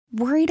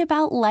Worried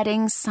about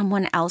letting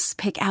someone else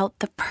pick out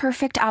the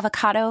perfect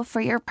avocado for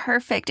your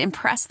perfect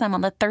impress them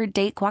on the third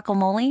date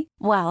guacamole?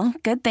 Well,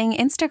 good thing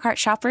Instacart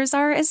shoppers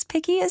are as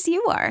picky as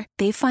you are.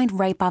 They find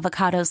ripe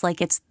avocados like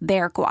it's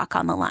their guac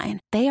on the line.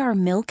 They are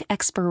milk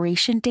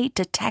expiration date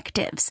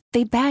detectives.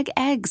 They bag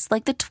eggs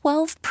like the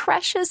 12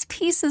 precious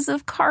pieces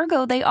of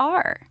cargo they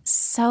are.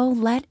 So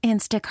let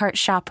Instacart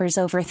shoppers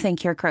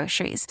overthink your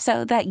groceries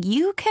so that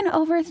you can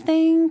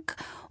overthink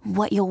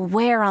what you'll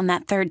wear on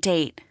that third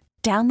date.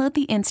 Download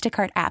the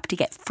Instacart app to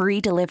get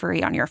free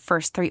delivery on your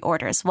first 3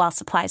 orders while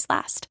supplies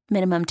last.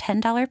 Minimum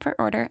 $10 per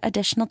order.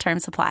 Additional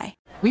terms apply.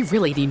 We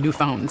really need new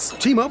phones.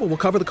 T-Mobile will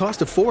cover the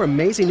cost of 4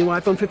 amazing new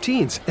iPhone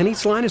 15s, and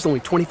each line is only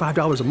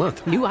 $25 a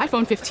month. New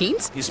iPhone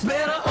 15s? It's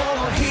better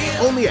over here.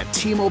 Only at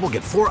T-Mobile,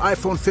 get 4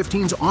 iPhone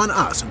 15s on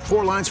us and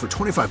 4 lines for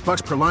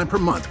 $25 per line per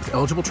month with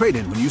eligible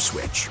trade-in when you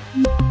switch.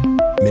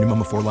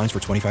 Minimum of 4 lines for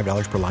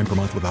 $25 per line per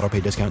month with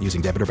autopay discount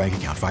using debit or bank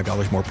account.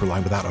 $5 more per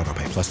line without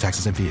autopay, plus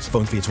taxes and fees.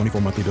 Phone fee at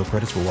 24 monthly bill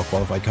credits for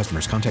well-qualified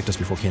customers. Contact us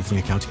before canceling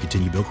account to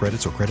continue bill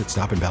credits or credit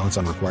stop and balance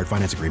on required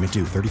finance agreement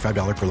due.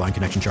 $35 per line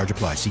connection charge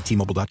applies. See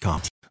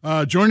T-Mobile.com.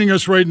 Joining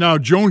us right now,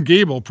 Joan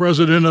Gabel,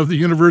 president of the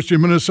University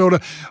of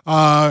Minnesota.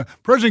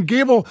 President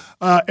Gabel,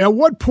 at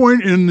what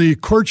point in the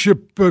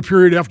courtship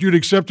period after you'd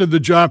accepted the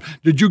job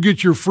did you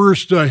get your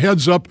first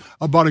heads up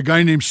about a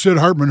guy named Sid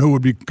Hartman who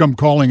would become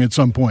calling at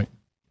some point?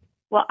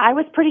 Well, I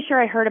was pretty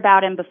sure I heard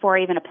about him before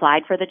I even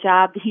applied for the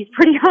job. He's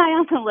pretty high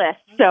on the list,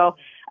 so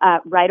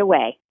right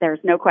away, there's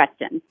no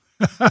question.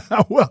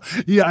 Well,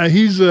 yeah,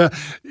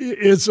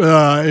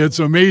 it's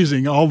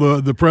amazing. All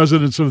the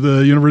presidents of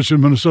the University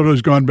of Minnesota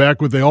has gone back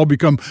with. They all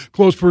become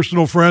close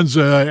personal friends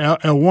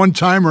at one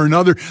time or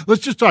another.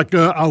 Let's just talk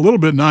a little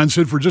bit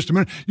non-Sid for just a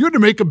minute. You had to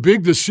make a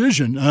big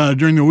decision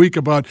during the week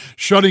about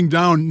shutting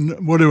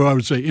down, what do I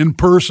would say, in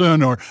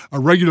person or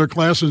regular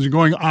classes and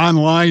going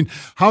online.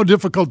 How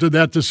difficult did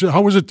that decision?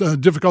 How was it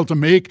difficult to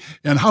make,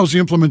 and how's the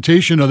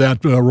implementation of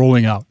that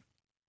rolling out?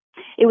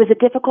 It was a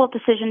difficult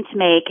decision to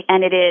make,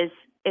 and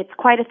it's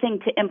quite a thing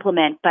to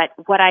implement, but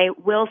what I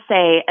will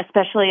say,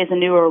 especially as a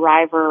new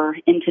arriver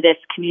into this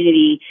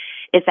community,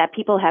 is that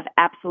people have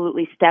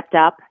absolutely stepped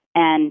up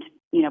and,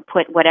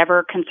 put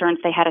whatever concerns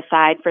they had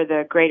aside for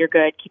the greater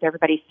good, keep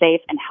everybody safe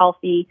and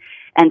healthy.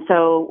 And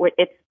so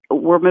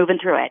we're moving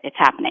through it. It's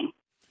happening.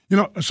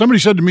 Somebody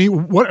said to me,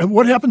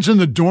 what happens in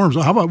the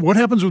dorms? How about what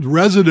happens with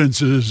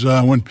residences?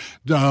 When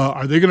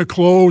are they going to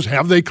close?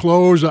 Have they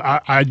closed?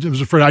 I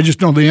was afraid I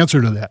just know the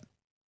answer to that.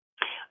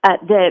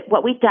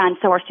 What we've done,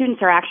 so our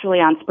students are actually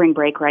on spring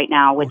break right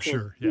now, which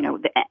is, yeah.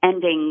 The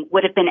ending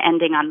would have been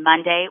ending on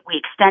Monday.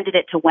 We extended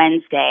it to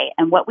Wednesday.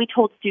 And what we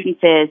told students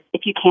is,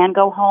 if you can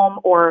go home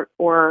or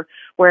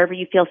wherever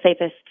you feel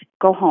safest,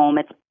 go home.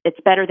 It's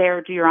better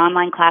there. Do your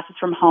online classes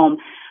from home.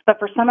 But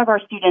for some of our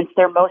students,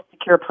 their most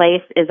secure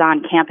place is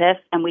on campus,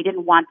 and we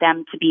didn't want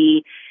them to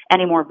be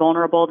any more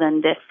vulnerable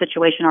than this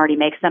situation already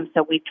makes them.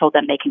 So we've told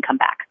them they can come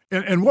back.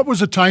 And what was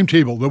the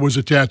timetable that was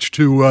attached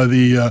to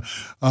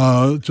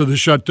the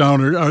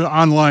shutdown or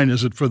online?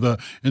 Is it for the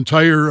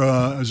entire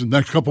is it the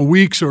next couple of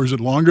weeks, or is it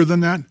longer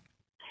than that?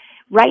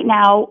 Right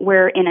now,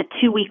 we're in a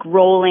 2-week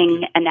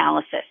rolling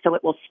analysis. So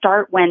it will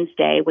start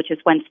Wednesday, which is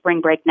when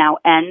spring break now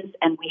ends,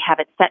 and we have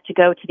it set to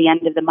go to the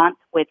end of the month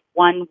with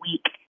 1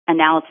 week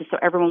analysis. So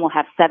everyone will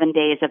have 7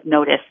 days of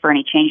notice for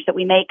any change that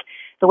we make.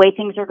 The way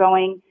things are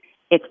going,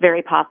 it's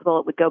very possible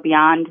it would go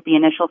beyond the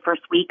initial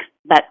first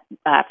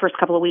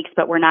couple of weeks,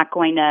 but we're not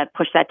going to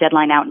push that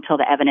deadline out until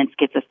the evidence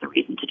gives us the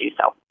reason to do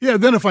so. Yeah,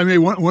 then if I may,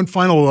 one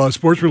final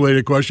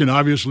sports-related question.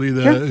 Obviously,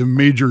 the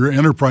major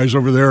enterprise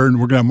over there, and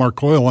we're going to have Mark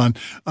Coyle on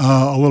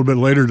a little bit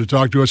later to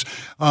talk to us.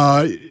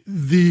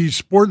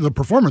 The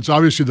performance,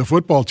 obviously the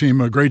football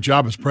team, a great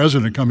job as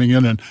president coming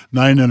in and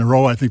 9 in a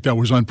row. I think that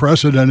was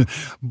unprecedented.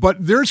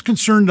 But there's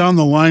concern down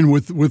the line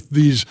with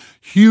these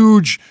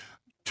huge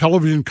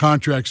television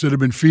contracts that have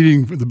been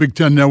feeding the Big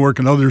Ten Network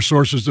and other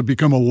sources to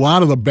become a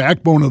lot of the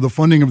backbone of the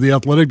funding of the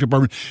athletic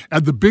department.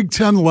 At the Big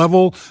Ten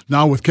level,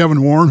 now with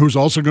Kevin Warren, who's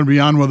also going to be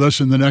on with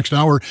us in the next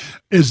hour,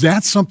 is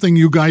that something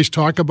you guys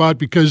talk about?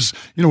 Because,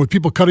 with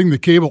people cutting the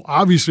cable,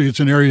 obviously it's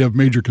an area of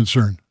major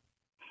concern.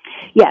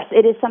 Yes,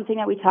 it is something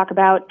that we talk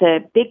about.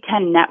 The Big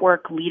Ten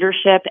Network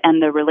leadership and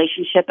the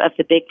relationship of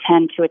the Big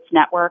Ten to its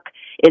network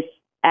is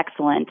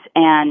excellent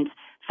and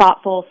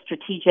thoughtful,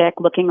 strategic,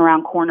 looking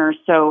around corners.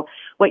 So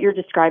what you're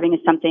describing is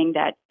something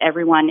that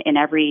everyone in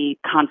every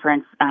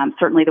conference,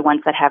 certainly the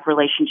ones that have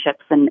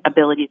relationships and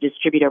ability to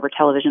distribute over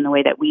television the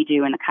way that we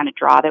do and the kind of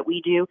draw that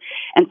we do.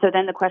 And so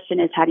then the question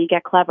is, how do you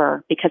get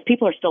clever? Because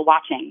people are still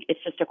watching. It's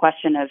just a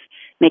question of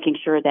making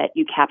sure that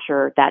you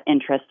capture that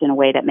interest in a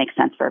way that makes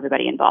sense for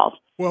everybody involved.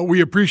 Well,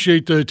 we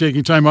appreciate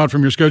taking time out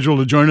from your schedule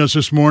to join us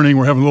this morning.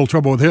 We're having a little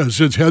trouble with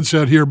Sid's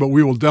headset here, but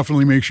we will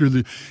definitely make sure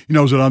that he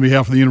knows that on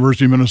behalf of the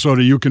University of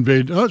Minnesota, you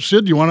conveyed.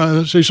 Sid, do you want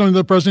to say something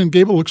to President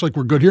Gabel? Looks like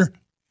we're good here.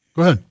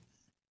 Go ahead.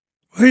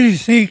 What do you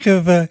think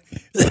of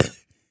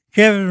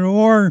Kevin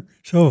Warren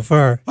so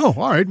far? Oh,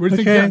 all right. What do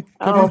you think?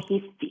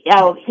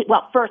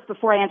 Well, first,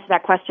 before I answer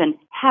that question,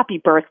 happy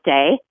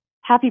birthday.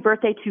 happy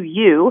birthday to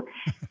you.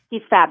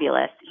 He's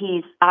fabulous.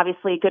 He's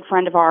obviously a good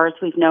friend of ours.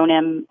 We've known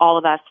him, all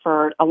of us,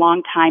 for a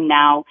long time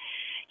now.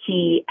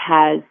 He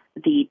has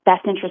the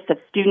best interests of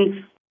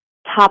students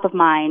top of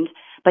mind,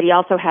 but he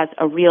also has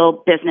a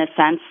real business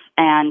sense,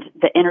 and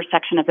the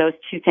intersection of those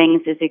two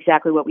things is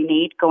exactly what we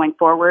need going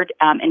forward,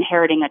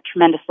 inheriting a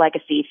tremendous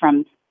legacy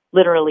from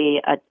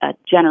literally a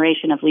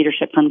generation of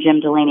leadership from Jim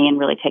Delaney and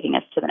really taking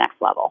us to the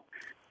next level.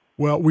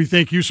 Well, we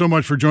thank you so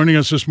much for joining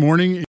us this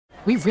morning.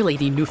 We really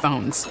need new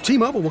phones.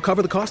 T-Mobile will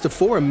cover the cost of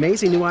 4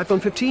 amazing new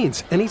iPhone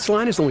 15s, and each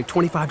line is only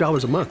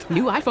 $25 a month.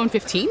 New iPhone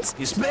 15s?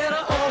 It's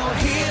better over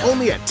here.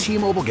 Only at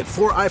T-Mobile, get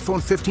 4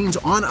 iPhone 15s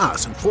on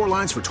us and 4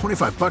 lines for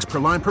 $25 per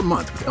line per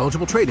month with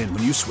eligible trade-in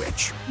when you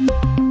switch.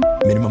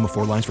 Minimum of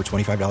 4 lines for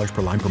 $25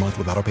 per line per month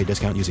with autopay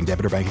discount using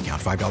debit or bank account.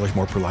 $5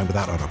 more per line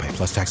without autopay,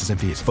 plus taxes and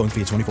fees. Phone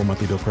fee at 24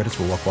 monthly bill credits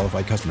for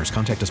well-qualified customers.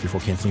 Contact us before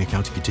canceling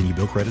account to continue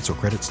bill credits or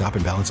credit stop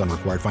and balance on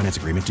required finance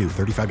agreement due.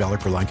 $35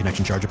 per line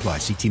connection charge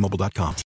applies. See T-Mobile.com.